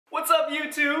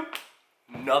YouTube?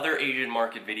 Another Asian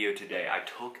market video today. I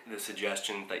took the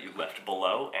suggestions that you left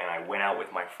below and I went out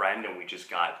with my friend and we just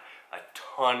got a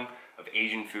ton of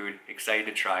Asian food. Excited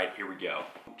to try it. Here we go.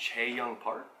 Chae Young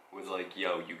Park was like,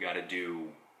 yo, you gotta do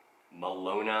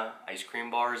Melon ice cream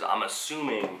bars. I'm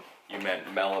assuming you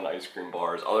meant melon ice cream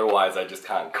bars. Otherwise, I just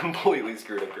kind of completely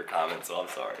screwed up your comment, so I'm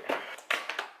sorry.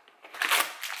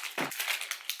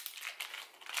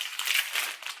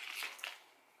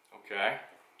 Okay.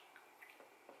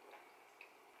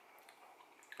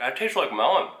 That tastes like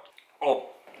melon.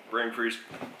 Oh, brain freeze.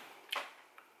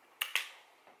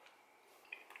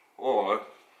 Oh,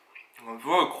 it's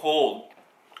really cold.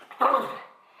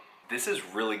 This is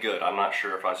really good. I'm not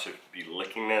sure if I should be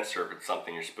licking this or if it's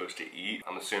something you're supposed to eat.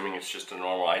 I'm assuming it's just a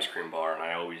normal ice cream bar and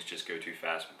I always just go too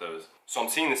fast with those. So I'm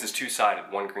seeing this is two-sided,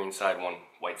 one green side, one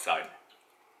white side.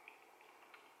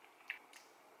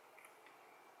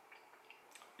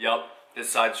 Yep, this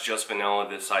side's just vanilla,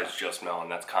 this side's just melon.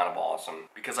 That's kind of awesome.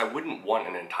 Because I wouldn't want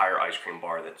an entire ice cream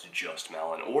bar that's just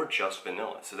melon or just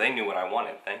vanilla. So they knew what I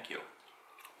wanted, thank you.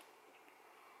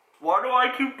 Why do I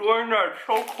keep doing that? It's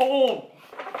so cold.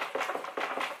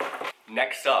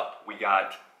 Next up, we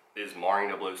got is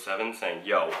Maring007 saying,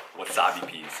 yo, Wasabi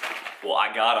Peas. Well,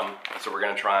 I got them, so we're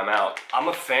gonna try them out. I'm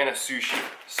a fan of sushi,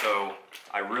 so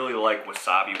I really like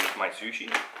wasabi with my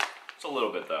sushi. It's a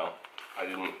little bit though. I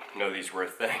didn't know these were a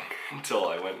thing until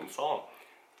I went and saw them.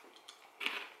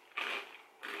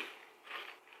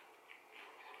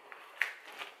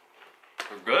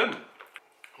 They're good.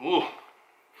 Ooh.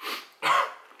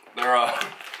 They're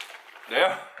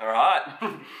hot.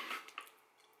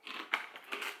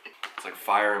 It's like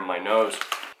fire in my nose.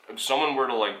 If someone were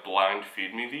to like blind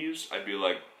feed me these, I'd be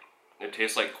like, it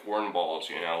tastes like corn balls,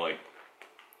 you know, like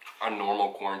a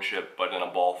normal corn chip, but in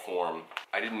a ball form.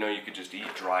 I didn't know you could just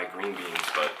eat dry green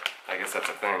beans, but I guess that's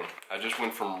a thing. I just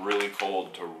went from really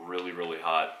cold to really, really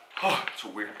hot. Oh, it's a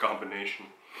weird combination.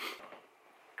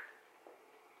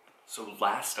 So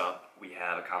last up, we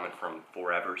have a comment from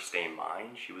Forever Stay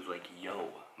Mine. She was like, yo,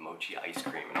 mochi ice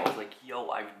cream. And I was like, yo,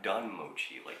 I've done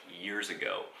mochi like years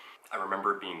ago. I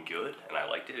remember it being good and I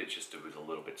liked it. It was a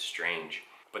little bit strange.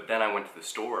 But then I went to the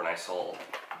store and I saw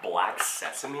black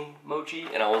sesame mochi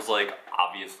and I was like,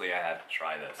 obviously I had to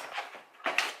try this.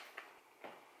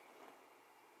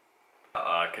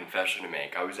 Confession to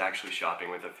make. I was actually shopping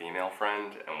with a female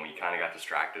friend and we kind of got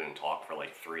distracted and talked for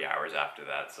like 3 hours after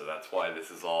that. So that's why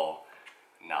this is all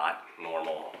not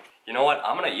normal. You know what?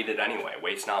 I'm gonna eat it anyway.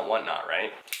 Waste not, want not,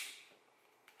 right?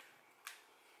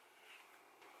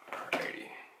 Alrighty,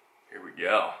 here we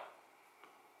go.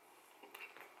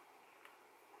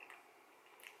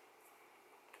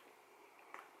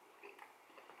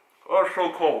 Oh, it's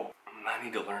so cold. I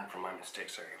need to learn from my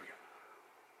mistakes. Sorry, here we go.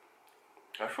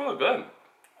 That's really good.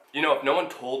 You know, if no one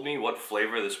told me what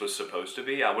flavor this was supposed to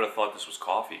be, I would have thought this was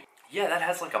coffee. Yeah, that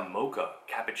has like a mocha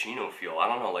cappuccino feel. I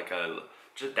don't know, like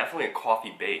just definitely a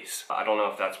coffee base. I don't know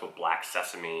if that's what black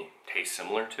sesame tastes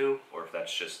similar to, or if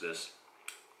that's just this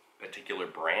particular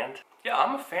brand. Yeah,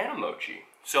 I'm a fan of mochi.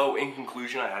 So in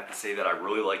conclusion, I have to say that I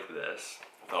really like this.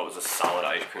 I thought it was a solid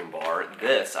ice cream bar.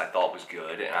 This I thought was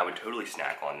good, and I would totally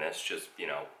snack on this, just, you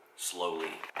know, slowly.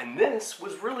 And this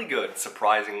was really good,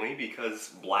 surprisingly,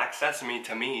 because black sesame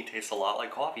to me tastes a lot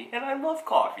like coffee, and I love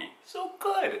coffee. So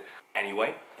good.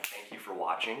 Anyway, thank you for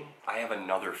watching. I have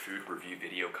another food review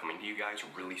video coming to you guys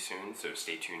really soon, so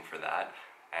stay tuned for that.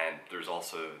 And there's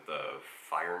also the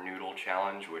fire noodle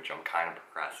challenge, which I'm kind of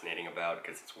procrastinating about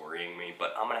because it's worrying me,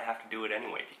 but I'm gonna have to do it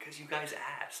anyway because you guys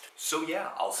asked. So yeah,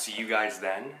 I'll see you guys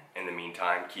then. In the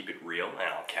meantime, keep it real, and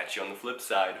I'll catch you on the flip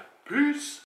side. Peace!